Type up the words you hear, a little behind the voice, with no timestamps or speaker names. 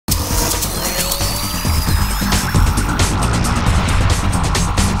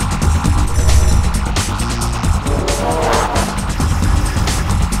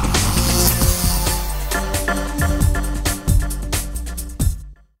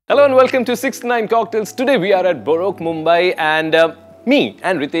Hello and welcome to 69 Cocktails. Today we are at Baroque, Mumbai, and me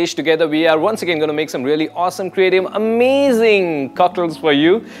and Ritesh together, we are once again going to make some really awesome, creative, amazing cocktails for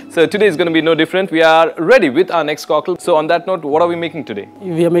you. So today is going to be no different. We are ready with our next cocktail. So on that note, what are we making today?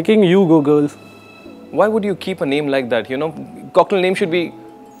 We are making You Go Girls. Why would you keep a name like that? You know, cocktail name should be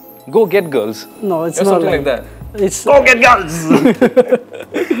Go Get Girls. No, it's or not something like that. It's Go Get Girls!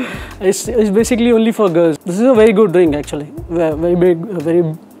 it's basically only for girls. This is a very good drink actually. Very big,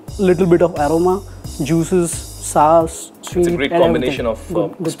 very little bit of aroma, juices, sour, sweet. It's a great combination of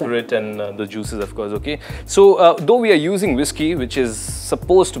good spirit and the juices, of course. Okay. So though we are using whiskey, which is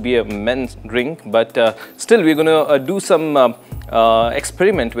supposed to be a men's drink, but still we're going to do some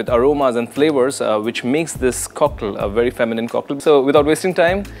experiment with aromas and flavors, which makes this cocktail a very feminine cocktail. So without wasting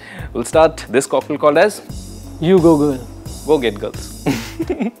time, we'll start this cocktail called as You Go Girl. Go Get Girls.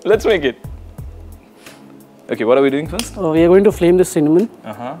 Let's make it. Okay, what are we doing first? We are going to flame the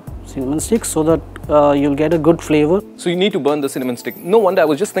cinnamon stick so that you'll get a good flavor. So you need to burn the cinnamon stick. No wonder, I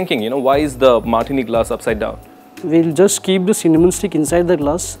was just thinking, you know, why is the martini glass upside down? We'll just keep the cinnamon stick inside the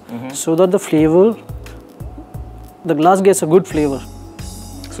glass so that the flavor, the glass gets a good flavor.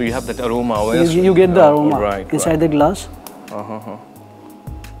 So you have that aroma. You get the aroma inside the glass.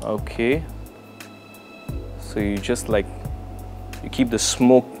 Okay. So you just like, you keep the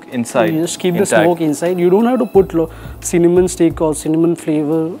smoke inside. You just keep the smoke inside. You don't have to put cinnamon stick or cinnamon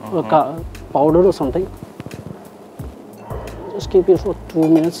flavor or powder or something. Just keep it for 2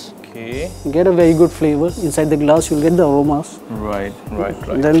 minutes. Okay. Get a very good flavor inside the glass. You'll get the aromas. Right.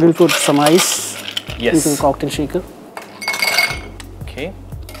 Then we'll put some ice into the cocktail shaker. Okay.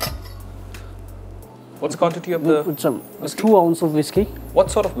 What's the quantity of the whiskey? 2 ounces of whiskey. What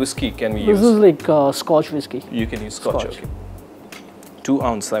sort of whiskey can we use? This is like Scotch whiskey. You can use Scotch. Okay. 2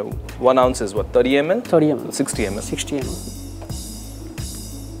 ounces. 1 ounce is what? 30 ml? 30 ml. 60 ml. 60 ml.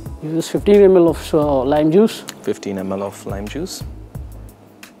 Use 15 ml of lime juice. 15 ml of lime juice.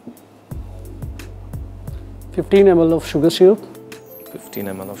 15 ml of sugar syrup. 15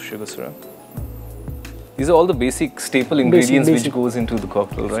 ml of sugar syrup. These are all the basic staple ingredients which goes into the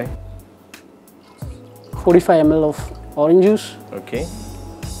cocktail, right? 45 ml of orange juice. Okay.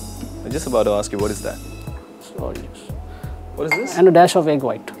 I'm just about to ask you, what is that? Orange juice. What is this? And a dash of egg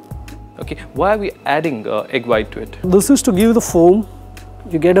white. Okay. Why are we adding egg white to it? This is to give the foam.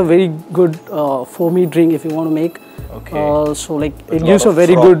 You get a very good foamy drink if you want to make. Okay. So like it gives a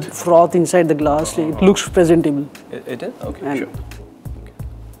very good froth inside the glass. It looks presentable. It is? Okay, sure.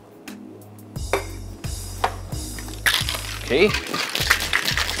 Okay.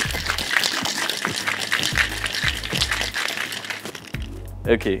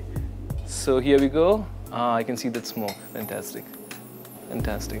 Okay, so here we go. I can see that smoke. Fantastic.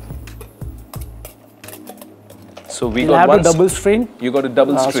 Fantastic. So we got one double strain. You got a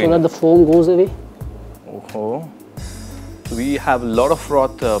double strain. So that the foam goes away. So we have a lot of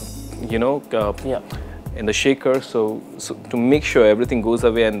froth, you know, in the shaker. So to make sure everything goes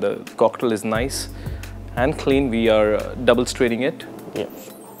away and the cocktail is nice and clean, we are double straining it. Yeah.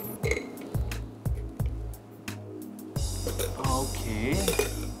 Okay.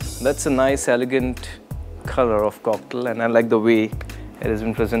 That's a nice, elegant color of cocktail, and I like the way it has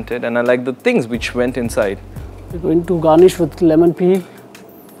been presented, and I like the things which went inside. We're going to garnish with lemon peel.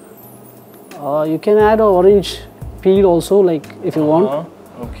 You can add orange peel also, like if you want.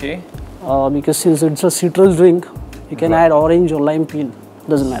 Okay. Because since it's a citrus drink, you can add orange or lime peel.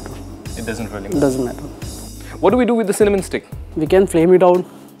 Doesn't matter. It doesn't really matter. It doesn't matter. What do we do with the cinnamon stick? We can flame it out.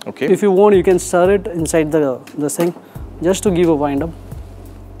 Okay. If you want, you can stir it inside the thing, just to give a wind up.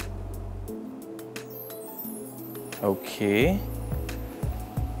 Okay.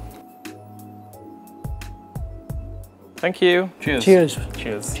 Thank you. Cheers. Cheers.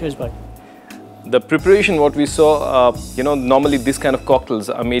 Cheers. Cheers, bye. The preparation, what we saw, you know, normally this kind of cocktails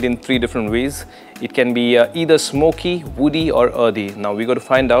are made in 3 different ways. It can be either smoky, woody or earthy. Now we got to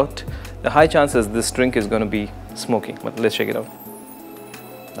find out. The high chances this drink is going to be smoky, but let's check it out.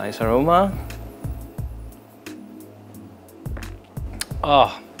 Nice aroma.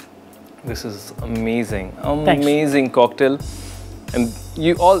 This is amazing. Amazing cocktail. And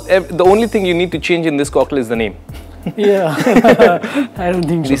the only thing you need to change in this cocktail is the name. Yeah, I don't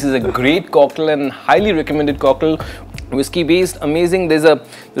think so. This is a great cocktail and highly recommended cocktail. Whiskey based, amazing. There's a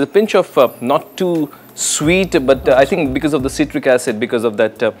pinch of not too sweet, but I think because of the citric acid, because of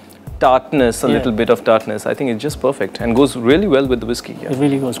that tartness, a little bit of tartness, I think it's just perfect and goes really well with the whiskey. Yeah. It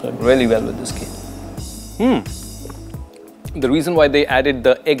really goes good. Really well with whiskey. The reason why they added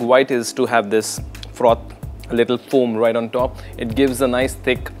the egg white is to have this froth, a little foam right on top. It gives a nice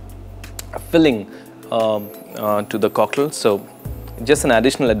thick filling to the cocktail, so just an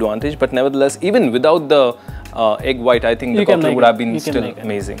additional advantage. But nevertheless, even without the egg white, I think the cocktail would have been still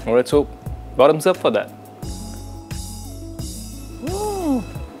amazing. All right, so bottoms up for that.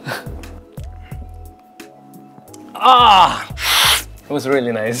 It was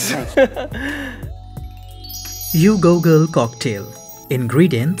really nice. You Go Girl cocktail.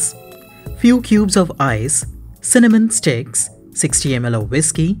 Ingredients: few cubes of ice, cinnamon sticks, 60 ml of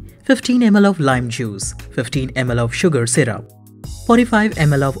whiskey, 15 ml of lime juice, 15 ml of sugar syrup, 45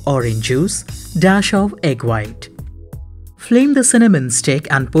 ml of orange juice, dash of egg white. Flame the cinnamon stick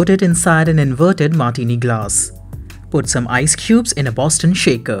and put it inside an inverted martini glass. Put some ice cubes in a Boston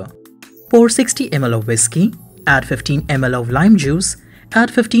shaker. Pour 60 ml of whiskey, add 15 ml of lime juice,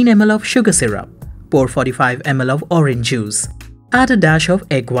 add 15 ml of sugar syrup, pour 45 ml of orange juice, add a dash of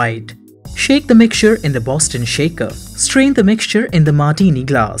egg white. Shake the mixture in the Boston shaker. Strain the mixture in the martini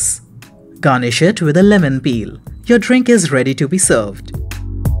glass. Garnish it with a lemon peel. Your drink is ready to be served.